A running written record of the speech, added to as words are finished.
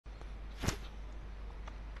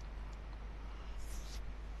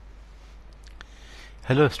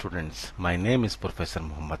Hello students, my name is Professor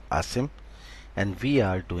Muhammad Asim and we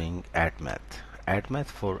are doing ADMath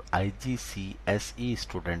for IGCSE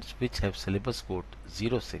students which have syllabus code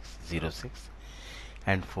 0606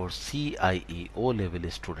 and for CIE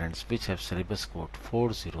O-level students which have syllabus code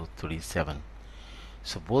 4037.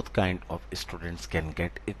 So both kind of students can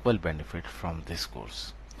get equal benefit from this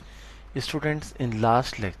course. Students, in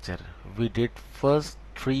last lecture we did first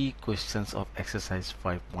 3 questions of exercise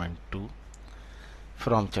 5.2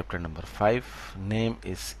 from chapter number 5. Name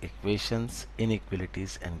is equations,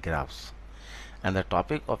 inequalities and graphs, and the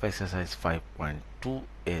topic of exercise 5.2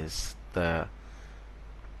 is the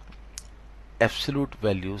absolute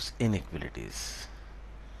values inequalities.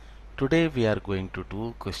 Today we are going to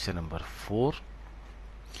do question number 4,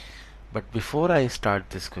 but before I start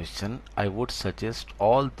this question I would suggest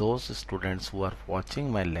all those students who are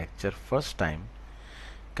watching my lecture first time,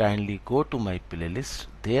 kindly go to my playlist.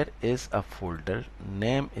 There is a folder,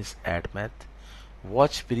 name is ADMath.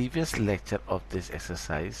 Watch previous lecture of this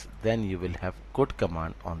exercise, then you will have good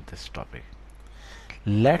command on this topic.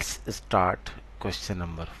 Let's start question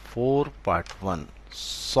number 4 part 1.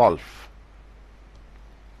 Solve.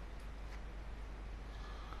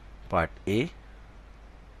 Part A,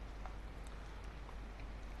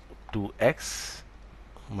 2x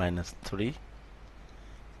minus 3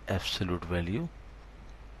 absolute value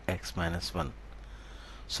x minus 1.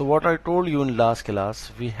 So what I told you in last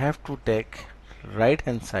class, we have to take right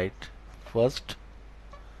hand side first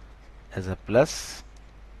as a plus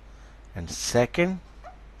and second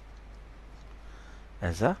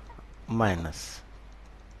as a minus.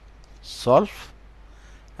 Solve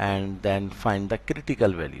and then find the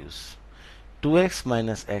critical values. 2x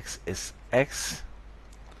minus x is x,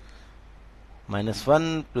 minus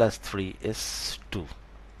 1 plus 3 is 2.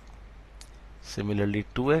 Similarly,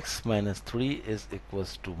 2x minus 3 is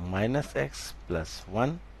equals to minus x plus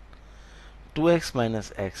 1. 2x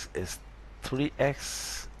minus x is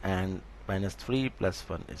 3x and minus 3 plus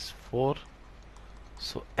 1 is 4.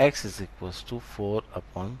 So x is equals to 4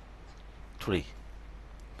 upon 3.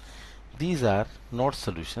 These are not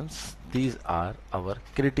solutions, these are our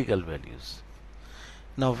critical values.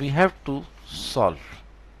 Now we have to solve.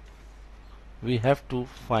 We have to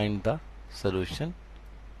find the solution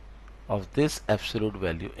of this absolute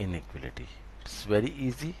value inequality. It's very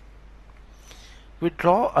easy. We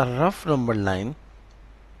draw a rough number line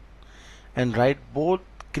and write both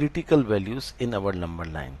critical values in our number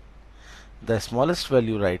line. The smallest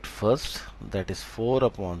value write first, that is 4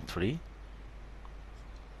 upon 3.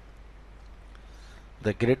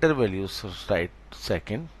 The greater values write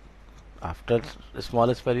second after the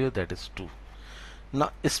smallest value, that is 2.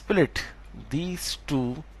 Now split these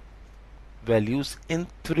two values in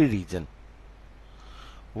 3 regions.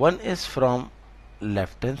 One is from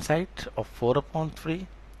left hand side of 4 upon 3,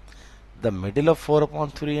 the middle of 4 upon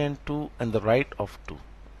 3 and 2, and the right of 2,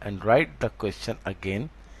 and write the question again,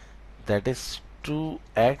 that is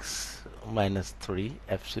 2x minus 3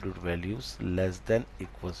 absolute values less than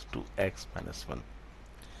equals to x minus 1.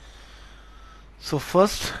 So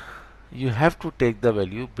first you have to take the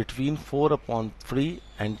value between 4 upon 3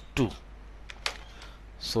 and 2.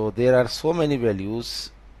 So there are so many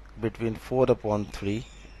values between 4 upon 3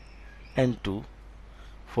 and 2.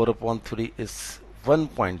 4 upon 3 is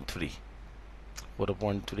 1.3. 4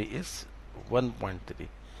 upon 3 is 1.3.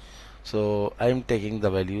 So I am taking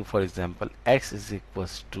the value, for example, x is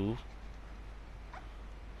equals to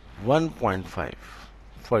 1.5,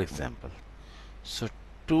 for example. So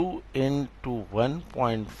 2 into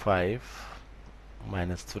 1.5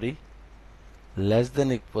 minus 3 less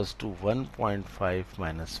than equals to 1.5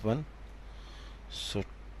 minus 1. So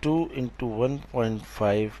 2 into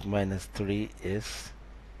 1.5 minus 3 is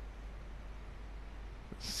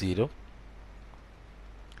 0.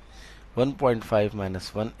 1.5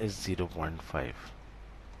 minus 1 is 0.5.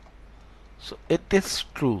 So it is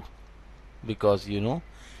true, because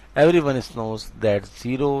everyone knows that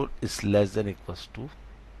 0 is less than equals to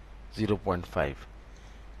 0.5.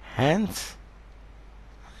 Hence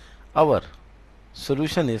our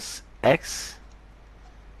solution is x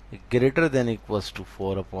greater than equals to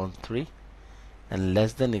 4 upon 3 and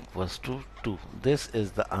less than equals to 2. This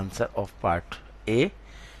is the answer of part A,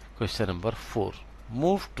 question number 4.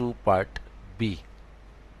 Move to part B.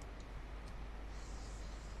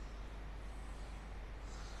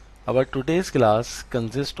 Our today's class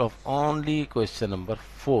consists of only question number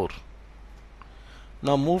 4.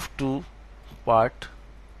 Now move to part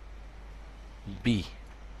B.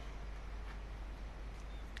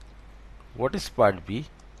 What is part B?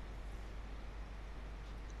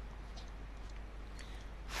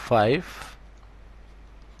 5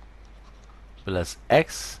 plus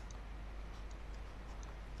x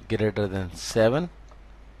greater than 7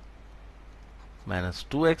 minus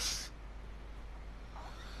 2x.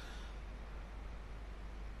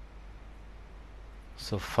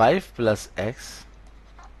 So 5 plus x,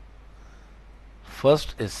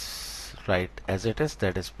 first is write as it is,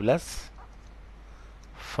 that is plus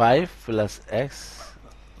 5 plus x,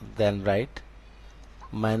 then write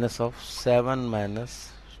minus of 7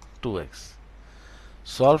 minus 2x.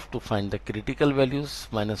 Solve to find the critical values.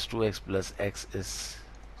 Minus 2x plus x is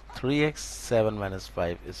 3x, 7 minus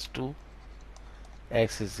 5 is 2,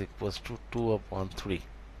 x is equals to 2 upon 3.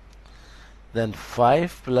 Then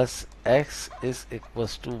 5 plus x is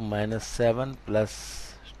equals to minus 7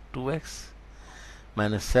 plus 2x.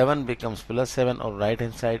 Minus 7 becomes plus 7, or right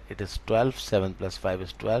hand side it is 12. 7 plus 5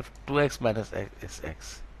 is 12. 2x minus x is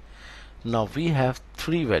x. Now we have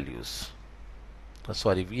three values.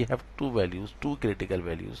 We have two values, two critical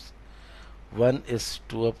values. One is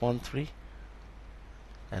 2 upon 3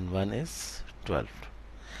 and one is 12.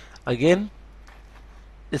 Again,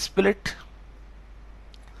 split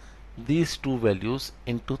these two values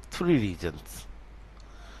into three regions.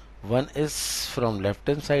 One is from left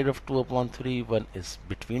hand side of 2 upon 3, one is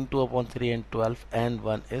between 2 upon 3 and 12, and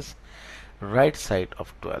one is right side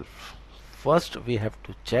of 12. First we have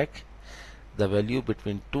to check the value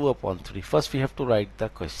between 2 upon 3. First we have to write the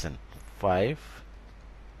question. 5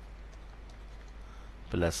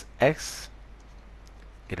 plus x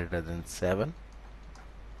greater than 7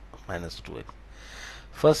 minus 2x.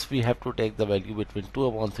 First we have to take the value between 2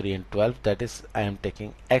 upon 3 and 12, that is I am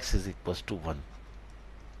taking x is equals to 1.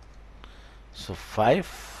 So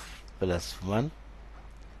 5 plus 1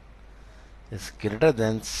 is greater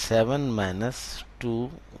than 7 minus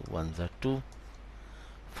 2, 1s are 2.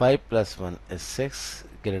 5 plus 1 is 6,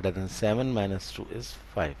 greater than 7 minus 2 is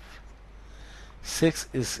 5. 6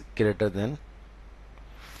 is greater than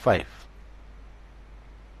 5.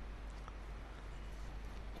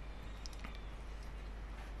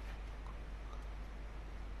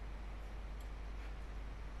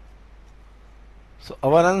 So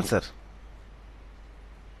our answer,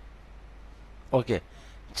 okay,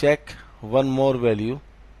 check one more value,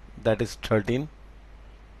 that is 13.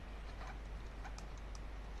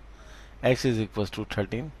 X is equals to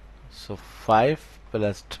 13. So 5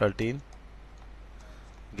 plus 13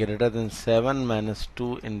 greater than 7 minus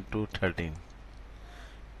 2 into 13.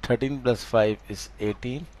 13 plus 5 is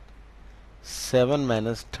 18. 7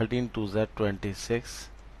 minus 13 2s are 26.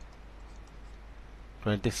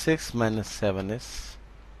 26 minus 7 is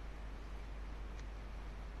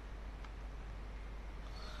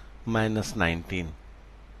minus 19.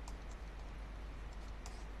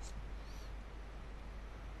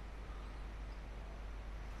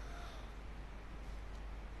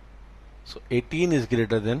 So 18 is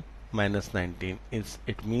greater than minus 19.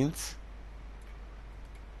 It means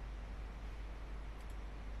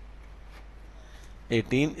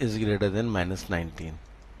 (18) is greater than minus 19.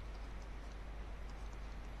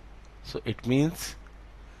 So it means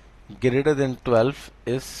greater than 12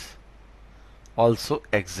 is also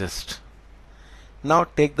exist. Now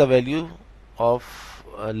take the value of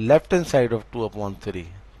left hand side of 2 upon 3.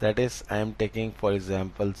 That is, I am taking for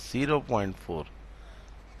example 0.4.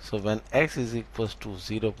 So when x is equals to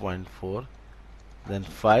 0.4, then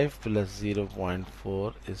 5 plus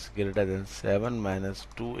 0.4 is greater than 7 minus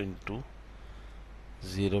 2 into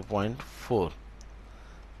 0.4.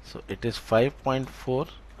 So it is 5.4,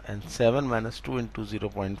 and 7 minus 2 into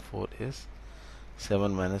 0.4 is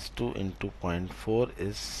 7 minus 2 into 0.4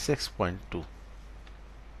 is 6.2.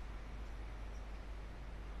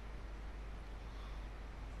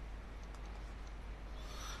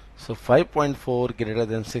 So 5.4 greater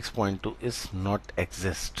than 6.2 is not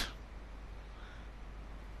exist.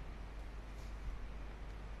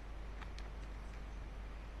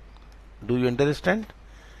 Do you understand?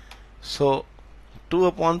 So 2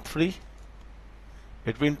 upon 3,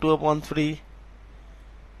 between 2 upon 3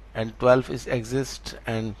 and 12 is exist,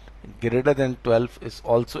 and greater than 12 is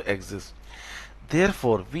also exist.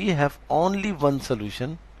 Therefore we have only one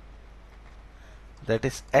solution, that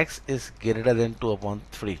is x is greater than 2 upon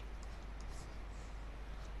 3.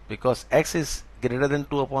 Because x is greater than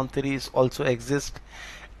 2 upon 3 is also exist,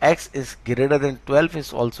 x is greater than 12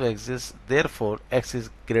 is also exist, therefore x is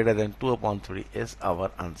greater than 2 upon 3 is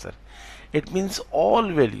our answer. It means all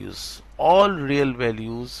values, all real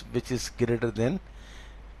values which is greater than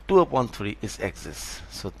 2 upon 3 is exist.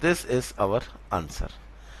 So this is our answer.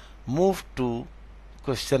 Move to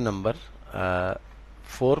question number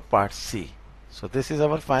 4, part C. So this is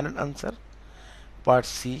our final answer. Part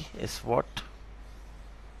C is what?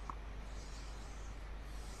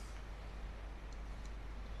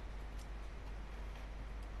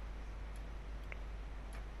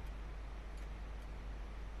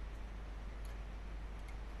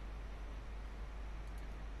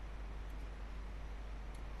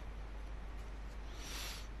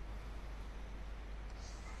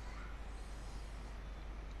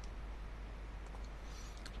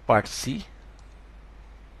 Part C,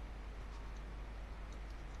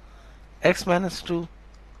 x minus 2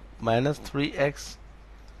 minus 3x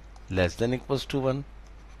less than equals to 1,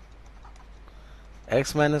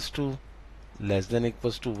 x minus 2 less than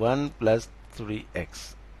equals to 1 plus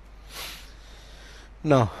 3x.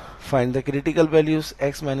 Now find the critical values.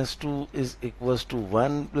 X minus 2 is equals to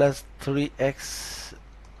 1 plus 3x.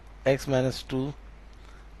 X minus 2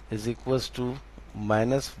 is equals to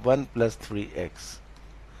minus 1 plus 3x.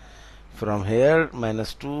 From here,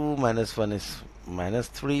 minus 2 minus 1 is minus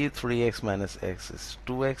 3, 3x minus x is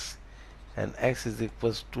 2x, and x is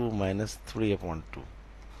equals to minus 3 upon 2.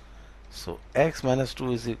 So x minus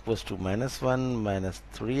 2 is equals to minus 1 minus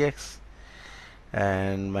 3x,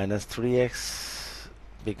 and minus 3x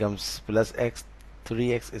becomes plus x,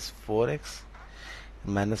 3x is 4x,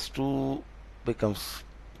 minus 2 becomes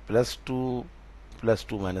plus 2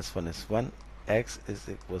 minus 1 is 1, x is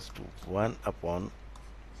equals to 1 upon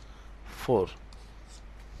 4.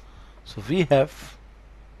 So we have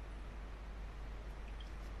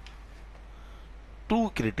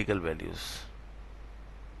two critical values.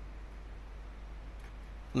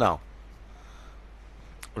 Now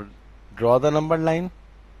draw the number line.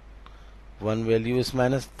 One value is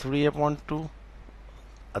minus 3 upon 2,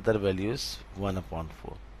 other value is 1 upon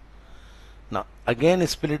 4. Now again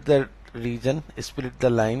split the region, split the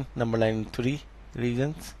line, number line in 3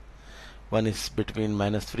 regions. One is between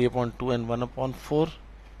minus 3 upon 2 and 1 upon 4.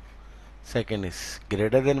 Second is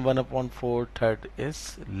greater than 1 upon 4. Third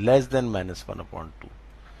is less than minus 1 upon 2.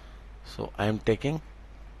 So I am taking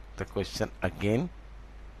the question again.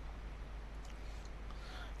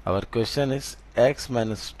 Our question is x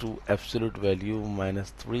minus 2 absolute value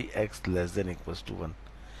minus 3x less than equals to 1.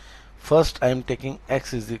 First I am taking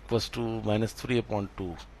x is equals to minus 3 upon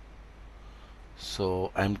 2.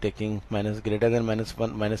 So I am taking minus greater than minus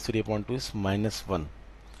 1, minus 3 upon 2 is minus 1.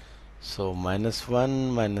 So minus 1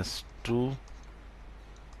 minus 2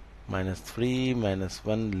 minus 3 minus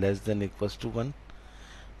 1 less than equals to 1.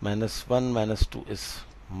 Minus 1 minus 2 is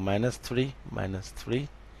minus 3 minus 3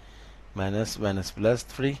 minus plus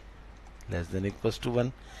 3 less than equals to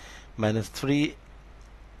 1. Minus 3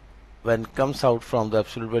 when comes out from the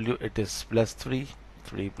absolute value it is plus 3,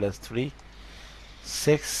 3 plus 3,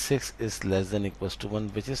 6 is less than equals to 1,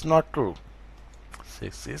 which is not true.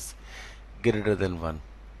 6 is greater than 1.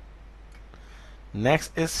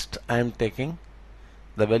 Next is I am taking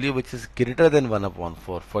the value which is greater than 1 upon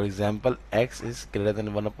 4. For example, x is greater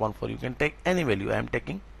than 1 upon 4. You can take any value. I am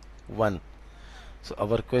taking 1. So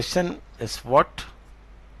our question is what?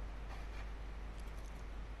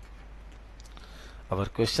 Our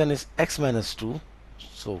question is x minus 2.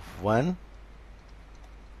 So 1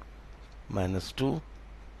 minus 2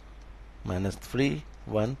 minus 3,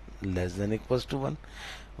 1 less than equals to 1.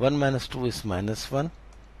 1 minus 2 is minus 1.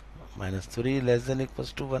 Minus 3 less than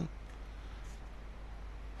equals to 1.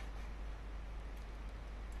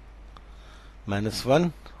 Minus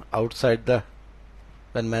 1 outside the,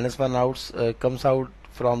 when minus 1 comes out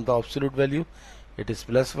from the absolute value, it is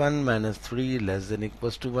plus 1. Minus 3 less than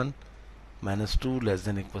equals to 1. Minus 2 less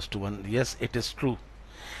than equals to 1. Yes, it is true.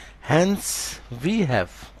 Hence we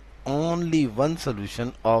have only one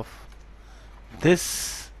solution of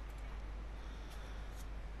this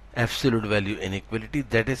absolute value inequality,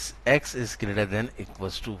 that is x is greater than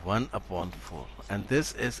equals to 1 upon 4, and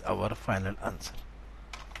this is our final answer.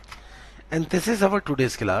 And this is our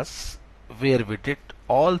today's class where we did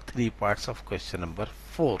all three parts of question number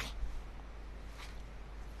 4.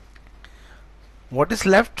 What is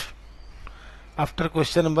left after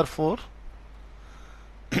question number 4?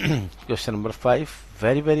 Question number 5,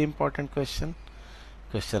 very important question.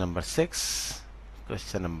 Question number 6,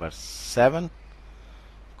 question number 7,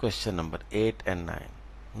 question number 8 and 9.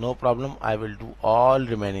 No problem, I will do all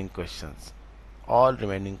remaining questions, all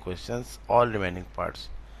remaining parts.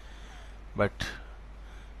 But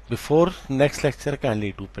before next lecture,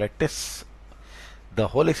 kindly do practice the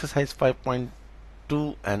whole exercise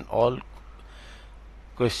 5.2 and all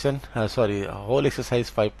whole exercise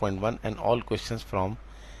 5.1 and all questions from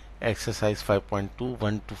exercise 5.2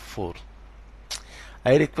 1 to 4.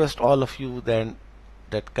 I request all of you then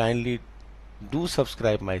that kindly do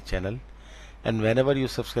subscribe my channel, and whenever you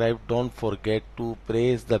subscribe, don't forget to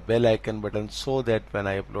press the bell icon button so that when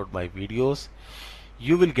I upload my videos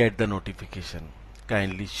you will get the notification.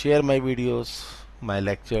 Kindly share my videos, my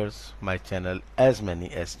lectures, my channel, as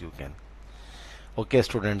many as you can. Okay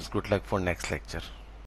students, good luck for next lecture.